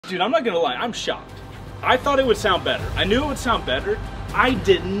Dude, I'm not gonna lie, I'm shocked. I thought it would sound better. I knew it would sound better. I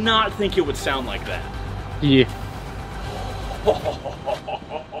did not think it would sound like that. Yeah.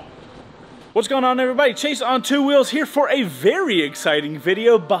 What's going on, everybody? Chase on Two Wheels here for a very exciting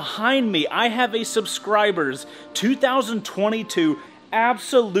video. Behind me, I have a subscriber's 2022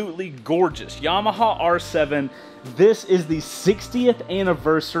 absolutely gorgeous Yamaha R7. This is the 60th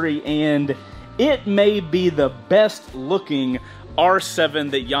anniversary, and it may be the best looking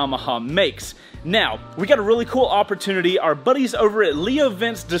R7 that Yamaha makes. Now, we got a really cool opportunity. Our buddies over at Leo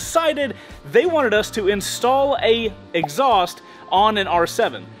Vents decided they wanted us to install a exhaust on an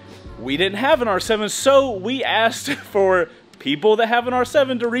R7. We didn't have an R7, so we asked for people that have an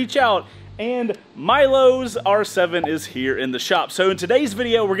R7 to reach out, and Milo's R7 is here in the shop. So in today's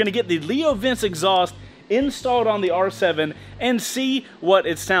video, we're gonna get the Leo Vents exhaust installed on the R7 and see what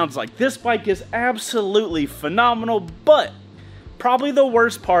it sounds like. This bike is absolutely phenomenal, but probably the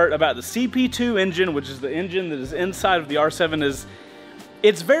worst part about the CP2 engine, which is the engine that is inside of the R7, is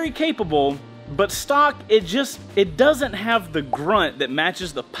it's very capable, but stock, it doesn't have the grunt that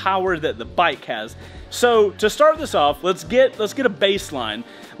matches the power that the bike has. So to start this off, let's get a baseline.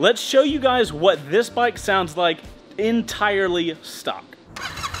 Let's show you guys what this bike sounds like entirely stock.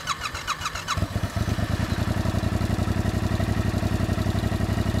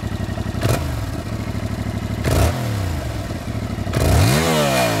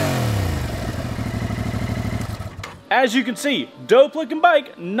 As you can see, dope looking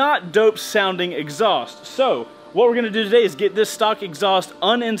bike, not dope sounding exhaust. So what we're gonna do today is get this stock exhaust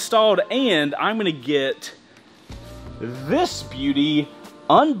uninstalled, and I'm gonna get this beauty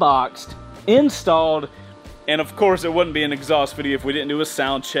unboxed, installed, and of course it wouldn't be an exhaust video if we didn't do a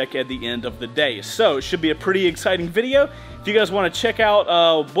sound check at the end of the day. So it should be a pretty exciting video. If you guys wanna check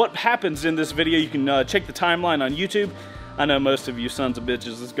out what happens in this video, you can check the timeline on YouTube. I know most of you sons of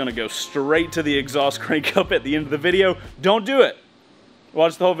bitches is gonna go straight to the exhaust crank up at the end of the video. Don't do it.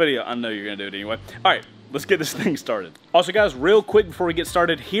 Watch the whole video. I know you're gonna do it anyway. All right, let's get this thing started. Also guys, real quick before we get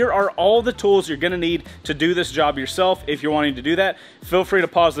started, here are all the tools you're gonna need to do this job yourself. If you're wanting to do that, feel free to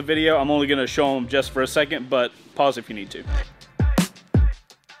pause the video. I'm only gonna show them just for a second, but pause if you need to.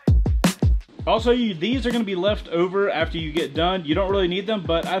 Also, these are gonna be left over after you get done. You don't really need them,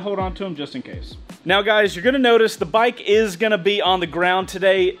 but I'd hold on to them just in case. Now guys, you're gonna notice the bike is gonna be on the ground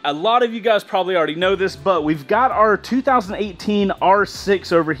today. A lot of you guys probably already know this, but we've got our 2018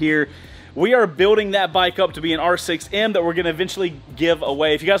 R6 over here. We are building that bike up to be an R6M that we're gonna eventually give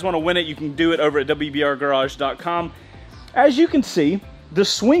away. If you guys wanna win it, you can do it over at wbrgarage.com. As you can see, the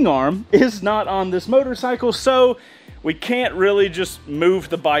swing arm is not on this motorcycle, so we can't really just move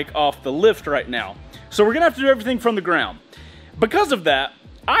the bike off the lift right now. So we're gonna have to do everything from the ground. Because of that,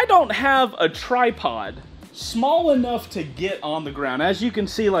 I don't have a tripod small enough to get on the ground. As you can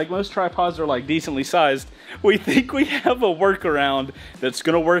see, like most tripods are like decently sized. We think we have a workaround that's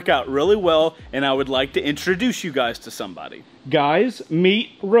gonna work out really well, and I would like to introduce you guys to somebody. Guys,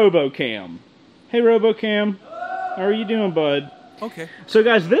 meet RoboCam. Hey RoboCam, how are you doing, bud? Okay. So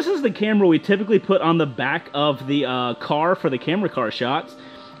guys, this is the camera we typically put on the back of the car for the camera car shots.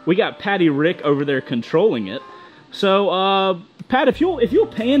 We got Patty Rick over there controlling it. So, Pat, if you'll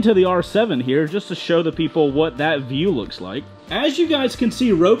pan to the R7 here, just to show the people what that view looks like. As you guys can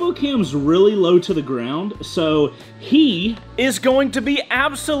see, RoboCam's really low to the ground, so he is going to be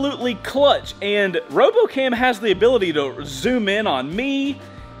absolutely clutch. And RoboCam has the ability to zoom in on me.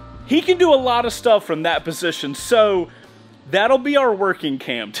 He can do a lot of stuff from that position, so that'll be our working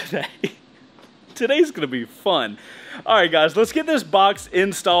cam today. Today's gonna be fun. All right, guys, let's get this box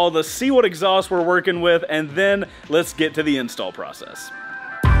installed. Let's see what exhaust we're working with, and then let's get to the install process.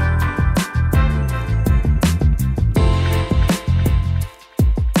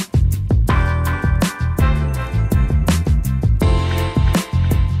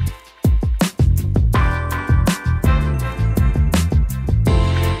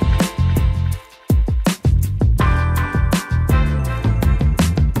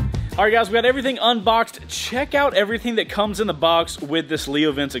 All right, guys, we got everything unboxed. Check out everything that comes in the box with this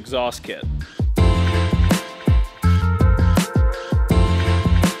Leo Vents exhaust kit.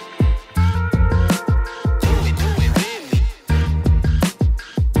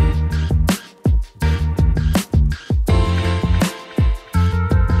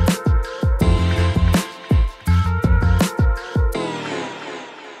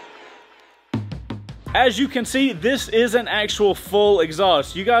 As you can see, this is an actual full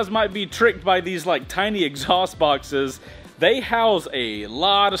exhaust. You guys might be tricked by these like tiny exhaust boxes. They house a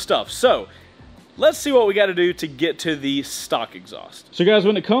lot of stuff. So let's see what we got to do to get to the stock exhaust. So guys,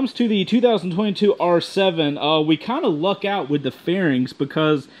 when it comes to the 2022 R7, we kind of luck out with the fairings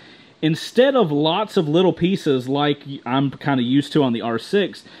because instead of lots of little pieces like I'm kind of used to on the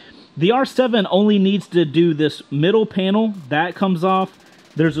R6, the R7 only needs to do this middle panel. That comes off.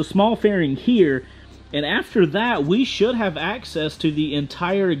 There's a small fairing here. And after that, we should have access to the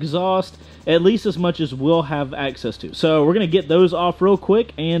entire exhaust, at least as much as we'll have access to. So we're going to get those off real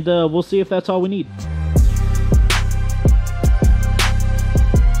quick, and we'll see if that's all we need.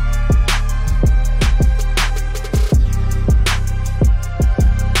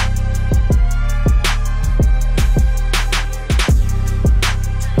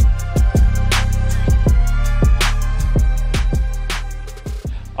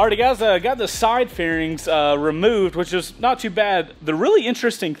 Alrighty guys, I got the side fairings removed, which is not too bad. The really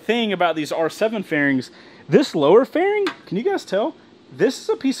interesting thing about these R7 fairings, this lower fairing, can you guys tell? This is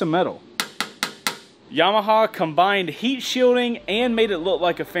a piece of metal. Yamaha combined heat shielding and made it look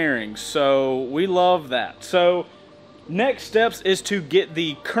like a fairing, so we love that. So next steps is to get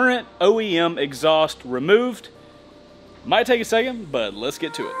the current OEM exhaust removed. Might take a second, but let's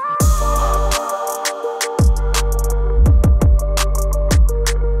get to it.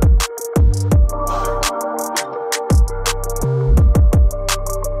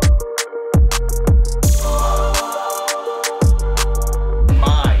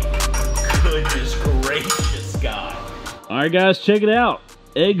 Alright guys, check it out.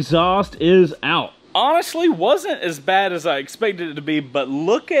 Exhaust is out. Honestly, wasn't as bad as I expected it to be, but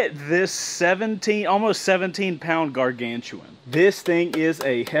look at this almost 17 pound gargantuan. This thing is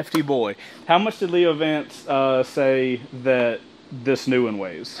a hefty boy. How much did Leo Vance say that this new one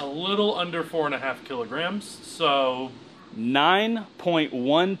weighs? A little under 4.5 kilograms, so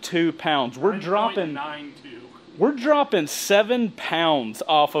 9.12 pounds. We're dropping 7 pounds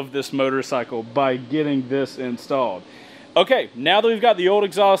off of this motorcycle by getting this installed. Okay, now that we've got the old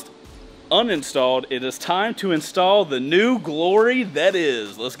exhaust uninstalled, it is time to install the new glory that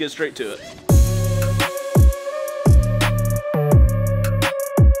is. Let's get straight to it.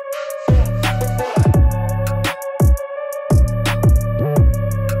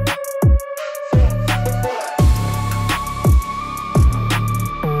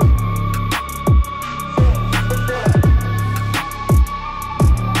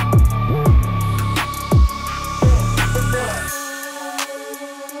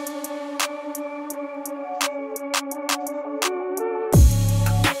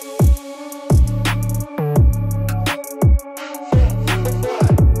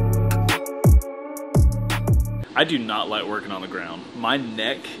 I do not like working on the ground. My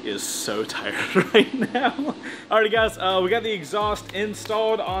neck is so tired right now. Alrighty guys, we got the exhaust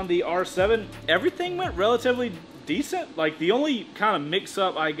installed on the R7. Everything went relatively decent. Like the only kind of mix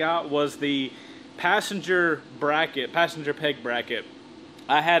up I got was the passenger peg bracket.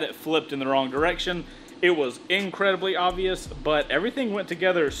 I had it flipped in the wrong direction. It was incredibly obvious, but everything went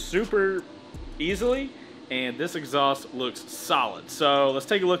together super easily and this exhaust looks solid. So let's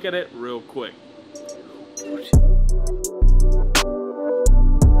take a look at it real quick.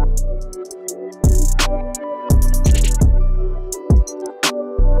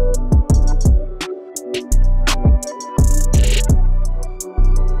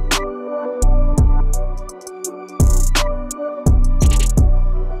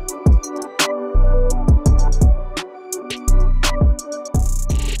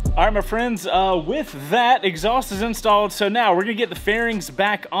 All right, my friends, with that, exhaust is installed. So now we're gonna get the fairings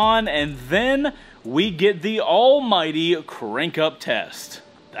back on and then we get the almighty crank up test.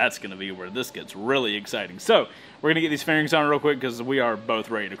 That's gonna be where this gets really exciting. So we're gonna get these fairings on real quick because we are both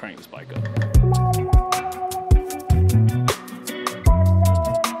ready to crank this bike up.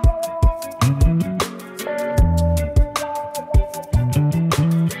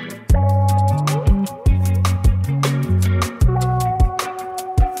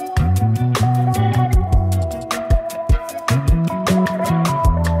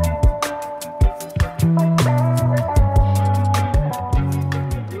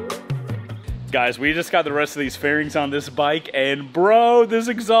 Guys, we just got the rest of these fairings on this bike, and bro, this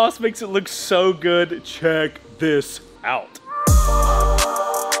exhaust makes it look so good. Check this out.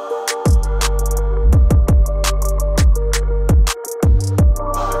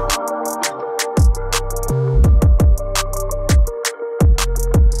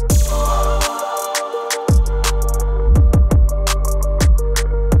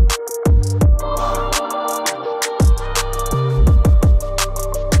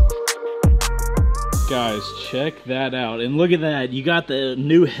 Guys, check that out. And look at that. You got the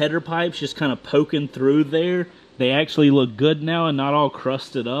new header pipes just kind of poking through there. They actually look good now and not all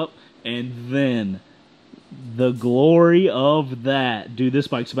crusted up. And then the glory of that. Dude, this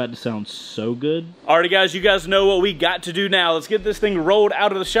bike's about to sound so good. Alrighty guys, you guys know what we got to do now. Let's get this thing rolled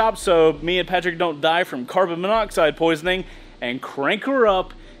out of the shop so me and Patrick don't die from carbon monoxide poisoning, and crank her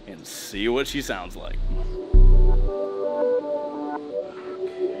up and see what she sounds like.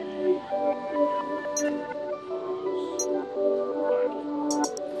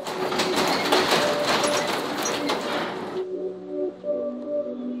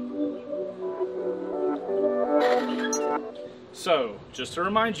 So, just to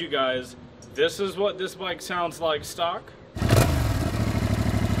remind you guys, this is what this bike sounds like stock.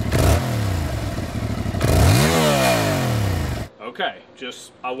 Okay,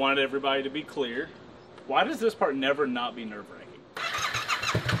 I wanted everybody to be clear. Why does this part never not be nerve-wracking?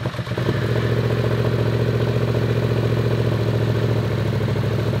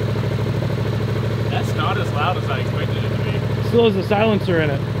 That's not as loud as I expected it to be. Still has a silencer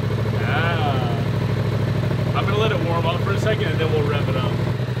in it. I'm gonna let it warm up for a second and then we'll rev it up.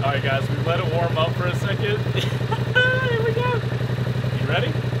 All right guys, we let it warm up for a second. Here we go. You ready?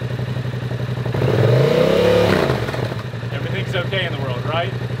 Everything's okay in the world,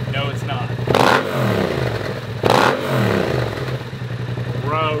 right? No, it's not.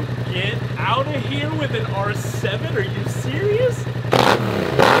 Bro, get out of here with an R7. Are you serious?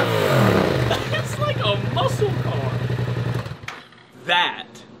 It's like a muscle car.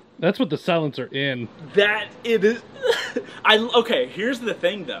 That's what the silencer in. That it is. Okay, here's the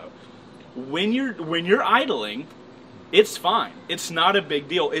thing though. When you're idling, it's fine. It's not a big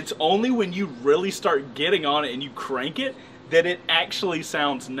deal. It's only when you really start getting on it and you crank it that it actually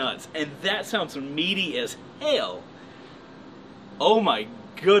sounds nuts. And that sounds meaty as hell. Oh my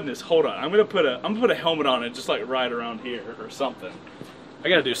goodness. Hold on. I'm gonna put a helmet on it just like right around here or something. I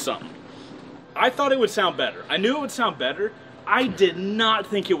gotta do something. I thought it would sound better. I knew it would sound better. I did not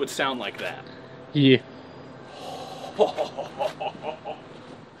think it would sound like that. Yeah.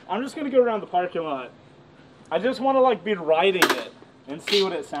 I'm just gonna go around the parking lot. I just want to like be riding it and see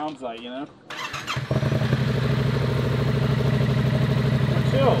what it sounds like, you know? We're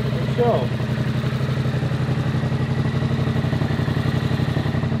chill, we're chill.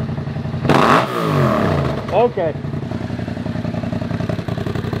 Okay.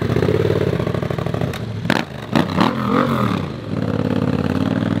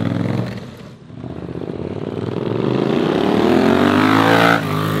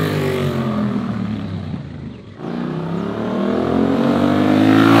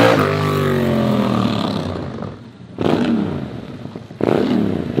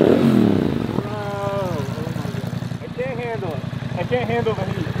 I can't handle the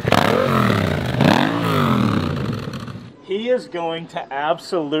heat. He is going to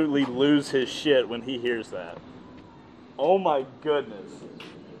absolutely lose his shit when he hears that. Oh my goodness.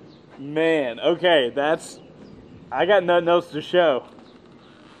 Man, okay, I got nothing else to show.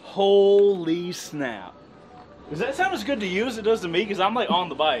 Holy snap. Does that sound as good to you as it does to me? Because I'm like on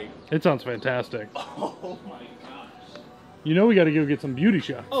the bike. It sounds fantastic. Oh my gosh. You know we gotta go get some beauty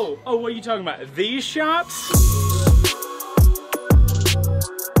shots. Oh, what are you talking about? These shots?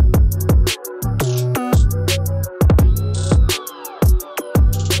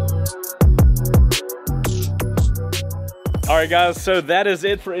 Alright guys, so that is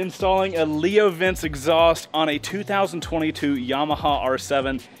it for installing a Leo Vents exhaust on a 2022 Yamaha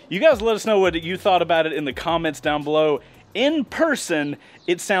R7. You guys let us know what you thought about it in the comments down below. In person,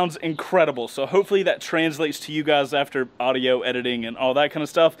 it sounds incredible, so hopefully that translates to you guys after audio editing and all that kind of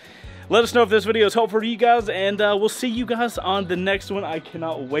stuff. Let us know if this video is helpful to you guys, and we'll see you guys on the next one. I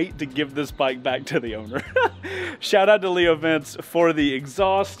cannot wait to give this bike back to the owner. Shout out to Leo Vents for the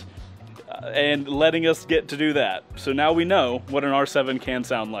exhaust and letting us get to do that. So now we know what an R7 can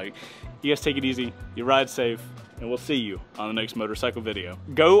sound like. You guys take it easy, you ride safe, and we'll see you on the next motorcycle video.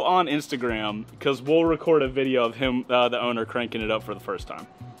 Go on Instagram, because we'll record a video of him, the owner, cranking it up for the first time.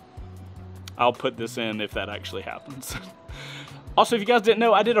 I'll put this in if that actually happens. Also, if you guys didn't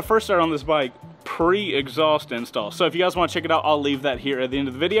know, I did a first start on this bike pre-exhaust install. So if you guys want to check it out, I'll leave that here at the end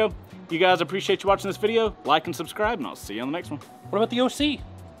of the video. You guys, appreciate you watching this video. Like and subscribe, and I'll see you on the next one. What about the OC?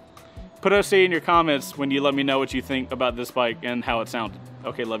 Put OC in your comments when you let me know what you think about this bike and how it sounded.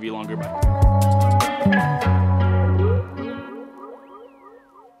 Okay, love you longer, bye.